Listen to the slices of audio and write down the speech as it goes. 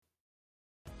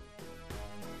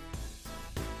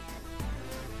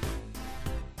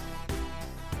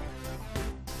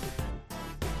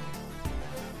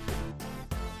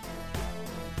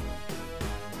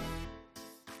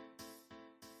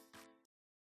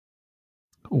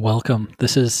Welcome.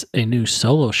 This is a new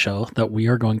solo show that we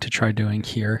are going to try doing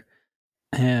here.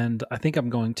 And I think I'm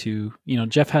going to,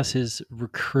 Jeff has his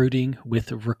recruiting with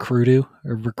Recruitu.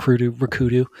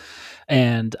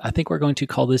 And I think we're going to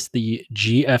call this the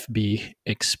GFB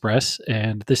Express.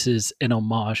 And this is an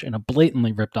homage and a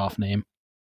blatantly ripped off name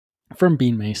from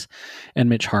Bean Mace and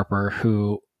Mitch Harper,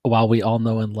 who, while we all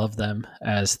know and love them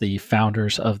as the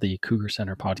founders of the Cougar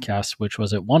Center podcast, which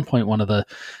was at one point one of the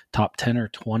top 10 or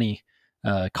 20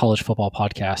 college football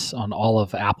podcasts on all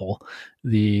of Apple,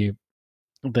 they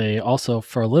also,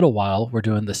 for a little while, were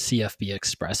doing the CFB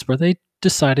Express, where they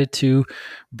decided to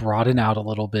broaden out a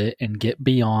little bit and get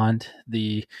beyond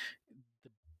the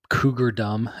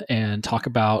Cougardom and talk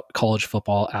about college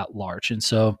football at large. And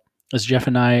so, as Jeff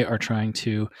and I are trying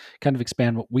to kind of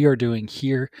expand what we are doing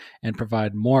here and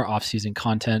provide more off-season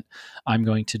content, I'm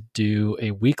going to do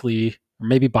a weekly or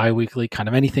maybe bi-weekly, kind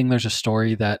of anything there's a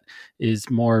story that is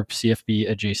more CFB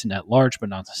adjacent at large, but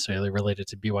not necessarily related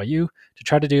to BYU, to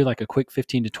try to do like a quick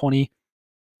 15 to 20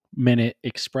 minute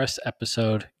express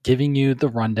episode giving you the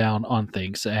rundown on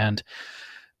things. And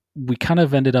we kind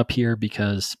of ended up here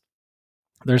because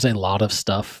there's a lot of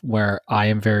stuff where I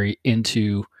am very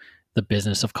into the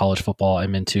business of college football.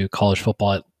 I'm into college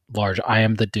football at large. I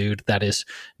am the dude that is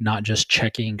not just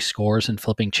checking scores and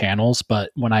flipping channels, but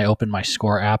when I open my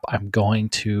score app, I'm going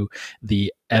to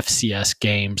the FCS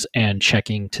games and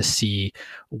checking to see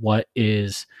what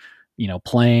is,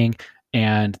 playing.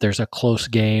 And there's a close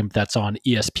game that's on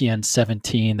ESPN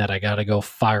 17 that I got to go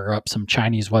fire up some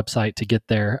Chinese website to get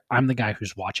there. I'm the guy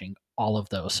who's watching all of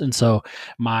those. And so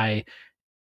my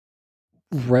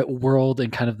world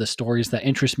and kind of the stories that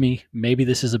interest me. Maybe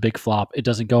this is a big flop. It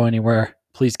doesn't go anywhere.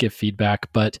 Please give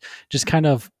feedback. But just kind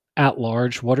of at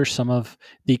large, what are some of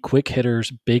the quick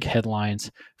hitters, big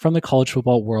headlines from the college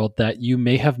football world that you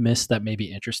may have missed that may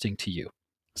be interesting to you?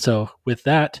 So, with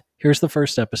that, here's the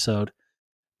first episode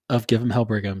of Give 'em Hell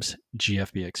Brigham's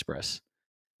GFB Express.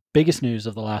 Biggest news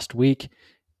of the last week,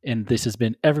 and this has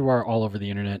been everywhere all over the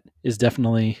internet, is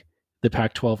definitely the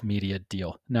Pac-12 media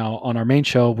deal. Now, on our main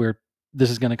show, this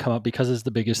is going to come up because it's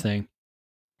the biggest thing.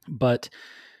 But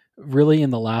really, in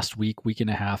the last week and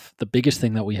a half, the biggest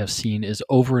thing that we have seen is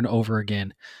over and over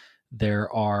again,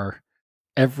 there are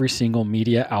every single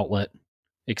media outlet,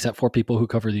 except for people who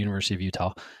cover the University of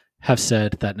Utah, have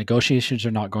said that negotiations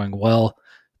are not going well.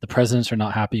 The presidents are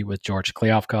not happy with George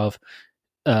Kliavkov.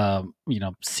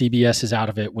 CBS is out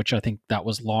of it, which I think that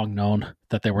was long known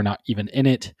that they were not even in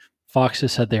it. Fox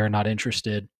has said they are not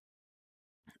interested.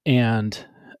 And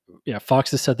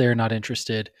Fox has said they're not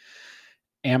interested.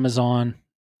 Amazon,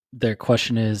 their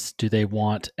question is, do they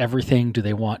want everything? Do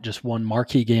they want just one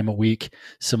marquee game a week,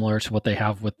 similar to what they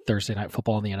have with Thursday Night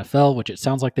Football in the NFL, which it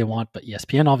sounds like they want, but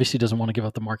ESPN obviously doesn't want to give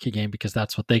up the marquee game because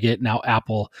that's what they get. Now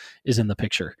Apple is in the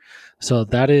picture. So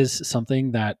that is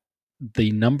something that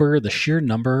the sheer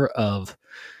number of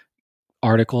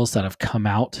articles that have come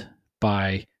out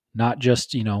by not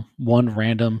just, one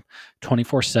random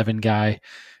 24/7 guy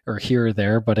or here or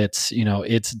there, but it's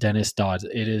Dennis Dodd.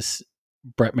 It is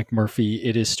Brett McMurphy.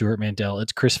 It is Stuart Mandel.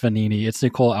 It's Chris Vanini. It's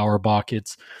Nicole Auerbach.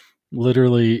 It's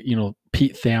literally,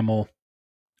 Pete Thamel,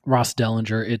 Ross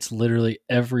Dellinger. It's literally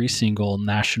every single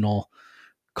national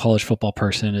college football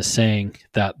person is saying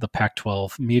that the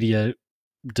Pac-12 media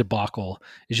debacle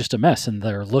is just a mess, and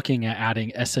they're looking at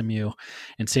adding SMU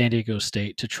and San Diego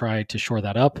State to try to shore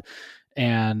that up,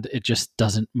 and it just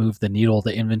doesn't move the needle.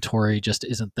 The inventory just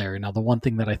isn't there. Now, the one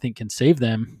thing that I think can save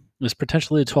them is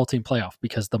potentially a 12-team playoff,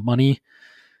 because the money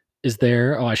is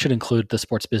there. Oh, I should include the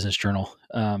Sports Business Journal.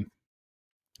 And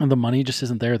the money just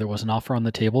isn't there. There was an offer on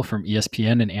the table from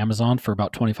ESPN and Amazon for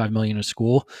about $25 million a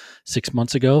school 6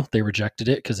 months ago. They rejected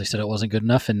it because they said it wasn't good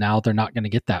enough, and now they're not going to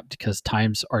get that because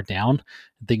times are down,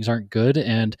 things aren't good.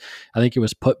 And I think it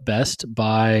was put best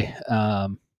by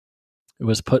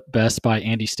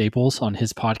Andy Staples on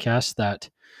his podcast that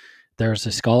there's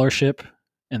a scholarship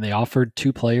and they offered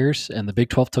two players, and the Big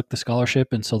 12 took the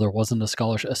scholarship, and so there wasn't a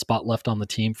spot left on the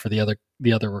team for the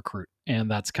other recruit.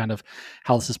 And that's kind of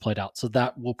how this has played out. So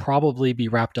that will probably be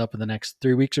wrapped up in the next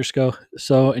 3 weeks or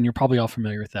so, and you're probably all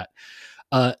familiar with that.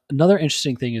 Another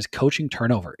interesting thing is coaching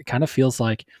turnover. It kind of feels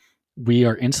like we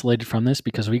are insulated from this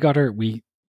because we got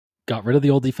rid of the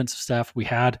old defensive staff. We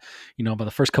had, by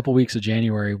the first couple of weeks of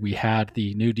January, we had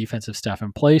the new defensive staff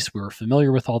in place. We were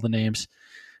familiar with all the names.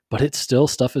 But it's still,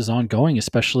 stuff is ongoing,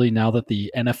 especially now that the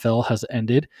NFL has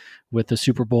ended with the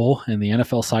Super Bowl and the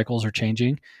NFL cycles are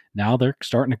changing. Now they're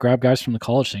starting to grab guys from the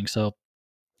college thing. So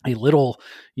a little,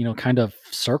 kind of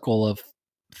circle of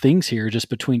things here just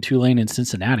between Tulane and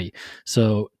Cincinnati.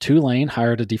 So Tulane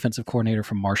hired a defensive coordinator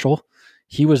from Marshall.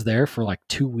 he was there for like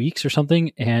 2 weeks or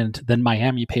something, and then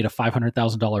Miami paid a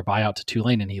 $500,000 buyout to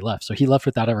Tulane, and he left. So he left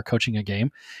without ever coaching a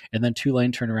game, and then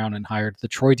Tulane turned around and hired the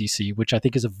Troy DC, which I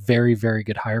think is a very, very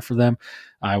good hire for them.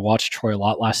 I watched Troy a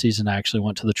lot last season. I actually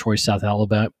went to the Troy South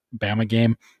Alabama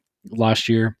game last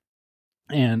year,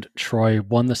 and Troy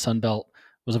won the Sun Belt.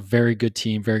 Was a very good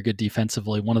team, very good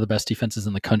defensively, one of the best defenses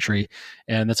in the country,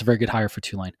 and that's a very good hire for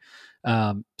Tulane.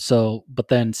 But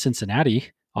then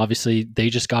Cincinnati, obviously, they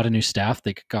just got a new staff.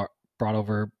 They brought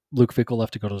over Luke Fickell,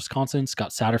 left to go to Wisconsin. Um, Scott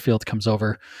Satterfield comes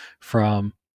over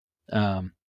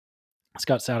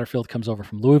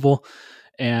from Louisville,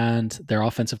 and their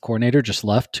offensive coordinator just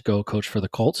left to go coach for the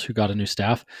Colts, who got a new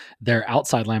staff. Their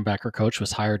outside linebacker coach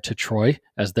was hired to Troy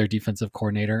as their defensive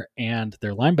coordinator, and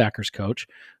their linebackers coach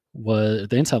was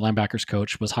the inside linebackers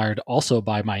coach was hired also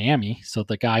by Miami. So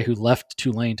the guy who left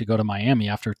Tulane to go to Miami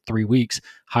after 3 weeks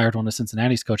hired one of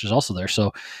Cincinnati's coaches also there.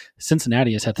 So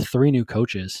Cincinnati has had 3 new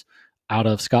coaches out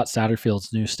of Scott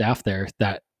Satterfield's new staff there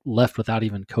that left without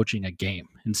even coaching a game.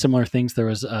 And similar things, there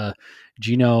was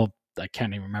Gino, I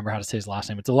can't even remember how to say his last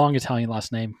name. It's a long Italian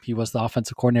last name. He was the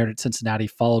offensive coordinator at Cincinnati,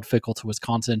 followed Fickell to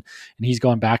Wisconsin, and he's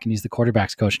going back and he's the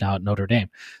quarterback's coach now at Notre Dame.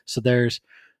 So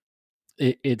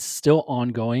it's still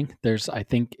ongoing. I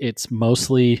think it's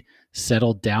mostly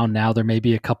settled down now. There may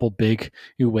be a couple big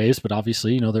new waves, but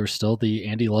obviously, there's still the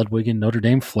Andy Ludwig and Notre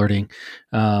Dame flirting.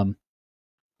 There's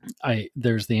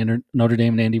the Notre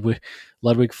Dame and Andy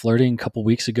Ludwig flirting a couple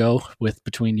weeks ago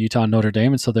between Utah and Notre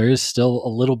Dame, and so there is still a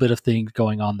little bit of thing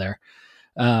going on there.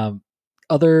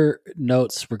 Other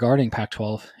notes regarding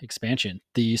Pac-12 expansion: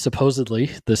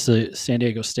 supposedly the San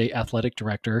Diego State athletic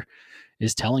director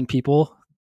is telling people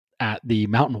at the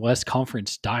Mountain West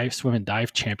Conference swim and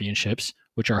dive championships,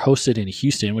 which are hosted in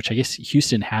Houston, which I guess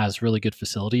Houston has really good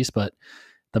facilities, but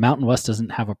the Mountain West doesn't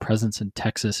have a presence in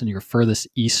Texas, and your furthest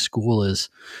east school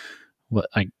is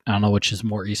I don't know which is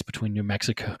more east between New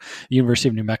Mexico, the University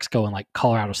of New Mexico, and like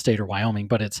Colorado State or Wyoming.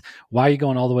 But it's, why are you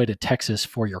going all the way to Texas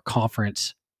for your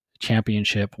conference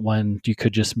championship when you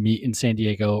could just meet in San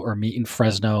Diego or meet in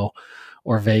Fresno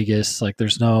or Vegas? Like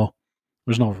there's no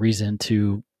reason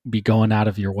to be going out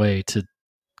of your way to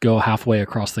go halfway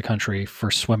across the country for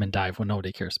swim and dive when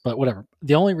nobody cares. But whatever.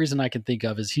 The only reason I can think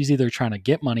of is he's either trying to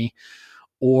get money,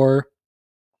 or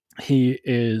he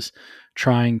is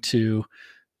trying to,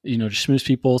 just smooth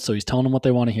people. So he's telling them what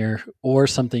they want to hear, or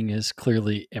something is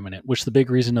clearly imminent, which the big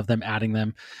reason of them adding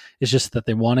them is just that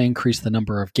they want to increase the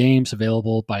number of games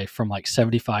available from like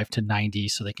 75 to 90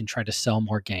 so they can try to sell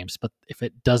more games. But if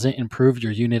it doesn't improve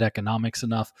your unit economics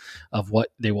enough of what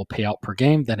they will pay out per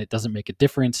game, then it doesn't make a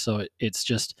difference. So it's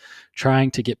just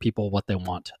trying to get people what they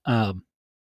want. I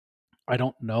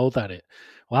don't know that it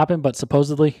will happen, but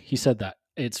supposedly he said that.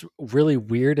 It's really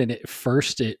weird, and at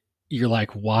first you're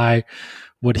like, why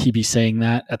would he be saying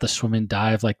that at the swim and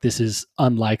dive? Like, this is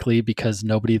unlikely because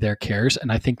nobody there cares. And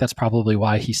I think that's probably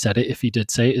why he said it. If he did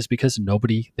say it, is because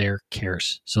nobody there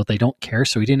cares. So they don't care.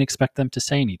 So he didn't expect them to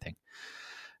say anything.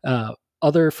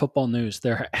 Other football news: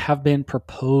 there have been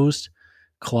proposed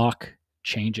clock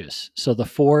changes. So the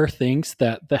 4 things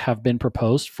that have been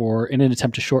proposed in an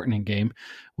attempt to shorten a game,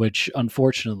 which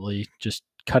unfortunately just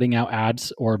cutting out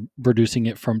ads or reducing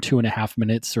it from 2.5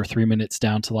 minutes or 3 minutes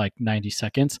down to like 90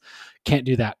 seconds. Can't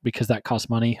do that because that costs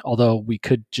money. Although we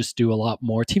could just do a lot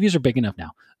more. TVs are big enough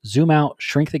now. Zoom out,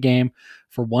 shrink the game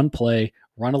for one play,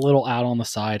 run a little ad on the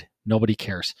side. Nobody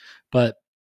cares. But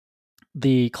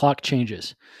the clock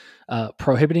changes,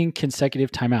 prohibiting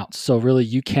consecutive timeouts. So really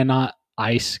you cannot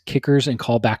ice kickers and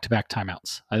call back-to-back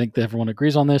timeouts. I think that everyone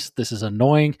agrees on this. This is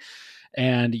annoying.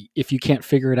 And if you can't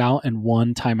figure it out in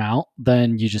one timeout,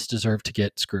 then you just deserve to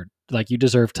get screwed. Like, you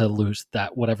deserve to lose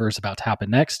that whatever is about to happen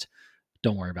next.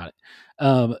 Don't worry about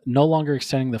it. No longer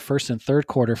extending the first and third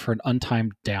quarter for an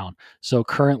untimed down. So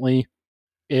currently,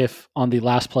 if on the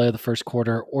last play of the first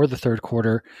quarter or the third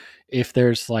quarter, if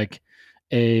there's like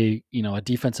a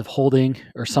defensive holding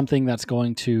or something that's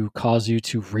going to cause you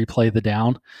to replay the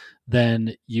down,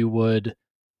 then you would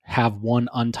have one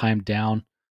untimed down.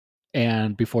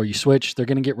 And before you switch, they're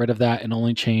going to get rid of that and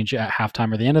only change at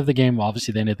halftime or the end of the game. Well,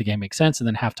 obviously the end of the game makes sense. And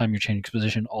then halftime, you're changing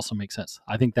position also makes sense.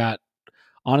 I think that,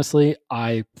 honestly,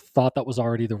 I thought that was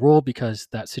already the rule because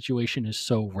that situation is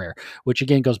so rare, which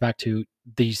again goes back to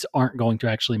these aren't going to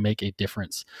actually make a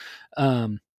difference.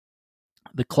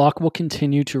 The clock will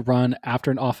continue to run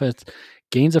after an offense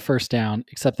gains a first down,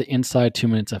 except the inside 2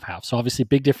 minutes of half. So obviously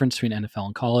big difference between NFL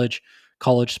and college.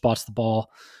 College spots the ball.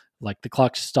 Like, the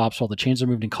clock stops while the chains are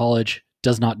moved in college,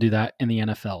 does not do that in the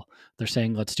NFL. They're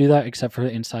saying, let's do that, except for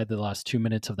inside the last 2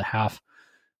 minutes of the half.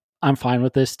 I'm fine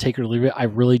with this. Take it or leave it. I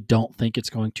really don't think it's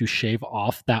going to shave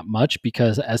off that much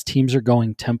because as teams are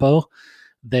going tempo,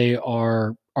 they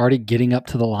are already getting up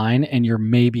to the line and you're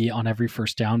maybe on every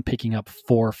first down picking up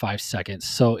 4 or 5 seconds.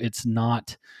 So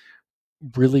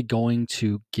really going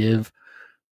to give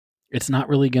it's not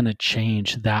really going to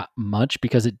change that much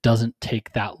because it doesn't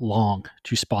take that long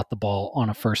to spot the ball on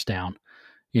a first down,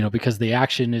 because the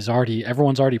action is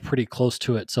everyone's already pretty close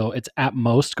to it. So it's at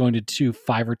most going to do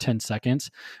 5 or 10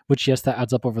 seconds, which, yes, that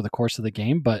adds up over the course of the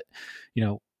game. But,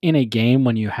 in a game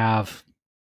when you have,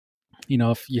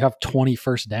 if you have 20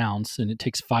 first downs and it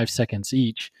takes 5 seconds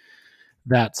each,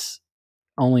 that's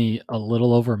only a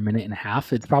little over a minute and a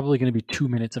half. It's probably going to be 2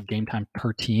 minutes of game time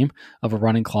per team of a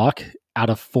running clock out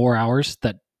of 4 hours.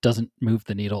 That doesn't move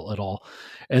the needle at all.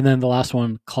 And then the last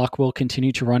one, clock will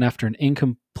continue to run after an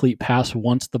incomplete pass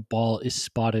once the ball is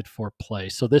spotted for play.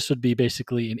 So this would be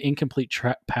basically an incomplete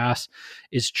pass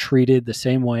is treated the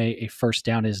same way a first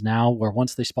down is now, where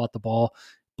once they spot the ball,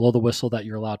 blow the whistle that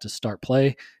you're allowed to start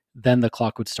play, then the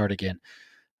clock would start again.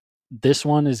 This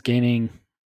one is gaining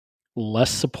less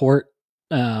support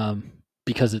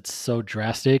because it's so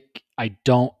drastic. I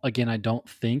don't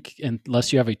think,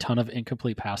 unless you have a ton of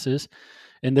incomplete passes,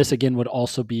 and this again would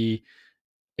also be,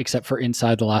 except for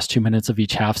inside the last 2 minutes of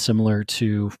each half, similar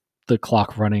to the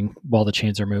clock running while the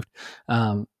chains are moved.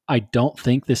 I don't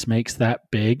think this makes that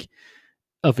big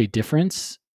of a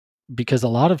difference because a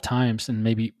lot of times, and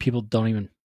maybe people don't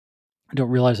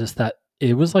realize this, that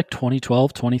it was like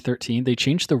 2012, 2013, they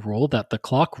changed the rule that the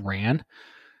clock ran.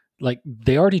 Like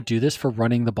they already do this for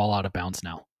running the ball out of bounds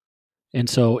now. And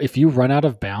so if you run out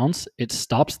of bounds, it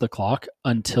stops the clock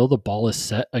until the ball is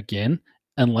set again,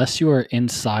 unless you are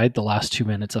inside the last 2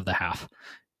 minutes of the half.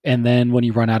 And then when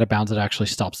you run out of bounds, it actually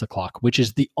stops the clock, which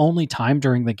is the only time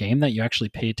during the game that you actually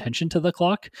pay attention to the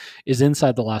clock is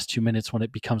inside the last 2 minutes when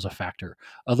it becomes a factor.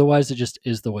 Otherwise, it just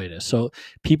is the way it is. So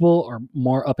people are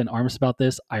more up in arms about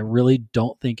this. I really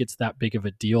don't think it's that big of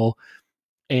a deal.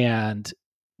 And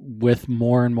with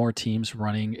more and more teams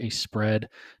running a spread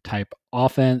type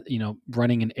offense,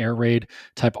 running an air raid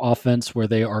type offense where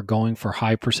they are going for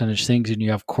high percentage things and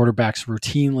you have quarterbacks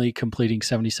routinely completing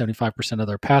 70-75% of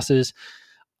their passes,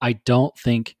 I don't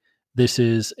think this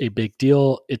is a big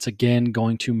deal. It's again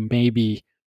going to maybe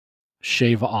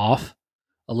shave off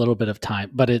a little bit of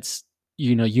time, but it's,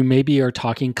 you maybe are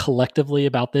talking collectively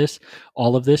about this,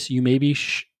 all of this, you may be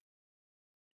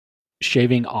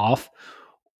shaving off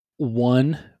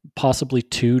 1, possibly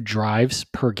 2 drives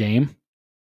per game,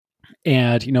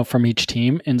 and from each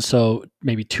team, and so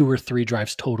maybe 2 or 3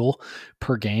 drives total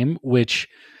per game, which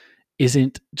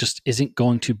isn't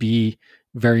going to be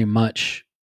very much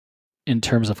in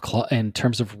terms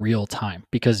of real time,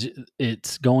 because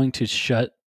it's going to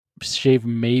shave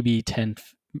maybe 10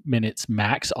 minutes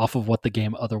max off of what the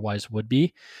game otherwise would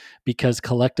be, because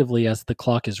collectively as the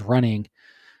clock is running,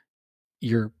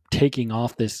 you're taking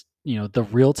off this, the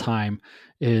real time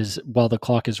is while the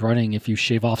clock is running. If you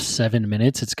shave off 7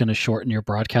 minutes, it's going to shorten your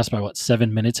broadcast by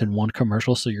 7 minutes in one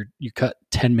commercial. So you cut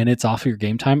 10 minutes off of your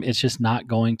game time. It's just not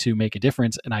going to make a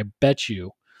difference. And I bet you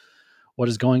what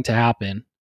is going to happen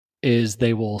is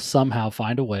they will somehow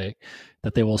find a way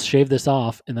that they will shave this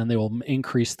off and then they will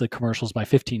increase the commercials by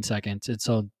 15 seconds. And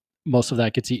so most of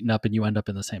that gets eaten up and you end up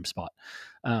in the same spot.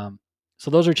 So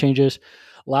those are changes.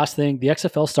 Last thing, the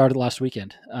XFL started last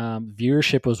weekend.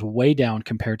 Viewership was way down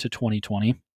compared to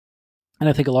 2020. And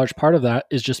I think a large part of that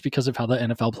is just because of how the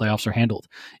NFL playoffs are handled.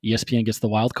 ESPN gets the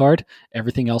wild card.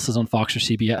 Everything else is on Fox or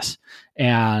CBS.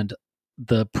 And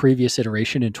the previous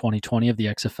iteration in 2020 of the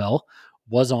XFL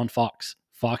was on Fox.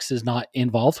 Fox is not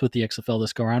involved with the XFL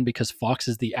this go around because Fox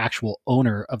is the actual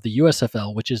owner of the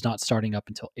USFL, which is not starting up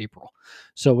until April.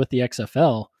 So with the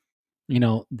XFL,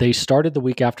 they started the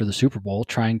week after the Super Bowl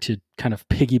trying to kind of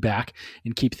piggyback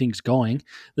and keep things going,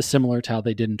 similar to how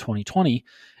they did in 2020,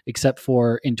 except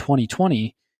for in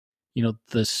 2020,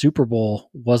 the Super Bowl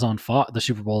was on Fox. The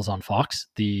Super Bowl is on Fox.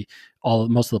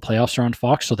 Most of the playoffs are on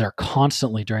Fox. So they're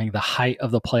constantly, during the height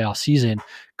of the playoff season,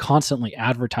 constantly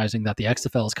advertising that the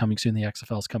XFL is coming soon. The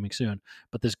XFL is coming soon.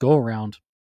 But this go around,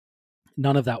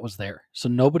 none of that was there. So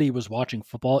nobody was watching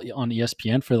football on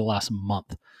ESPN for the last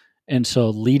month. And so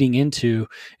leading into,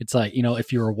 it's like,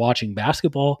 if you were watching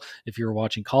basketball, if you were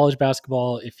watching college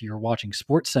basketball, if you're watching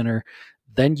Sports Center,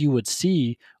 then you would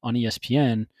see on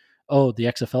ESPN, oh, the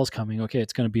XFL is coming. Okay,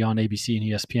 it's going to be on ABC and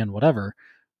ESPN, whatever.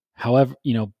 However,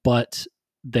 but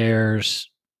it's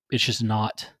just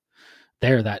not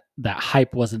there. That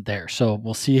hype wasn't there. So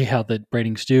we'll see how the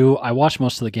ratings do. I watched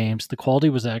most of the games. The quality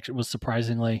was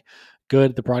surprisingly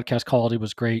good. The broadcast quality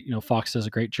was great. Fox does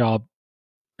a great job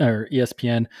or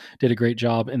ESPN did a great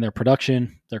job in their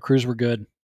production. Their crews were good.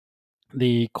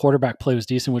 The quarterback play was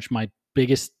decent, which my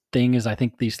biggest thing is I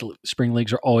think these spring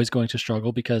leagues are always going to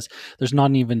struggle because there's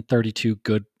not even 32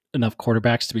 good enough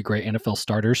quarterbacks to be great NFL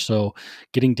starters. So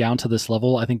getting down to this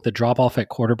level, I think the drop off at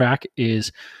quarterback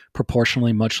is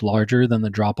proportionally much larger than the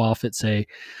drop off at, say,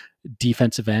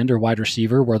 defensive end or wide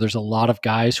receiver, where there's a lot of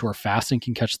guys who are fast and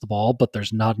can catch the ball, but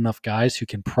there's not enough guys who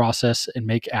can process and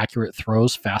make accurate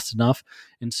throws fast enough.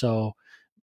 And so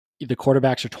the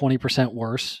quarterbacks are 20%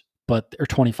 worse, but or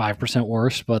 25%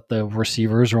 worse, but the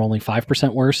receivers are only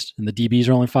 5% worse and the DBs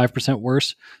are only 5%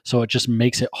 worse. So it just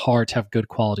makes it hard to have good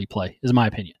quality play, is my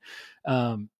opinion.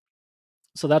 Um,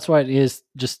 so that's why it is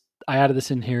just, I added this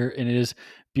in here, and it is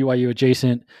BYU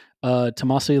adjacent.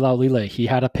 Tomasi Laulile, he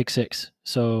had a pick six.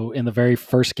 So in the very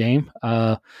first game,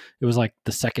 it was like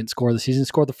the second score of the season,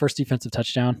 scored the first defensive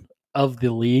touchdown of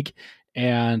the league,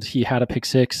 and he had a pick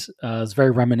six. It's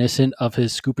very reminiscent of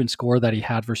his scoop and score that he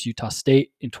had versus Utah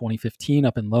State in 2015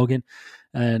 up in Logan.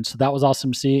 And so that was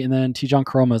awesome to see. And then T-John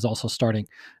Karoma is also starting.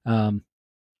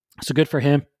 So good for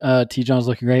him. T-John's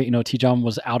looking great. You know, T-John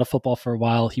was out of football for a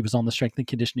while. He was on the strength and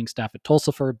conditioning staff at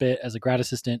Tulsa for a bit as a grad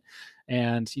assistant.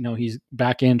 And, you know, he's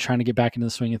back in trying to get back into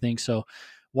the swing of things. So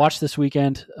watch this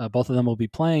weekend. Both of them will be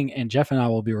playing, and Jeff and I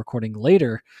will be recording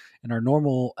later in our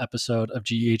normal episode of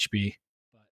GHB.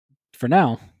 But for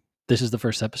now, this is the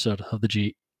first episode of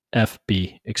the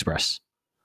GFB Express.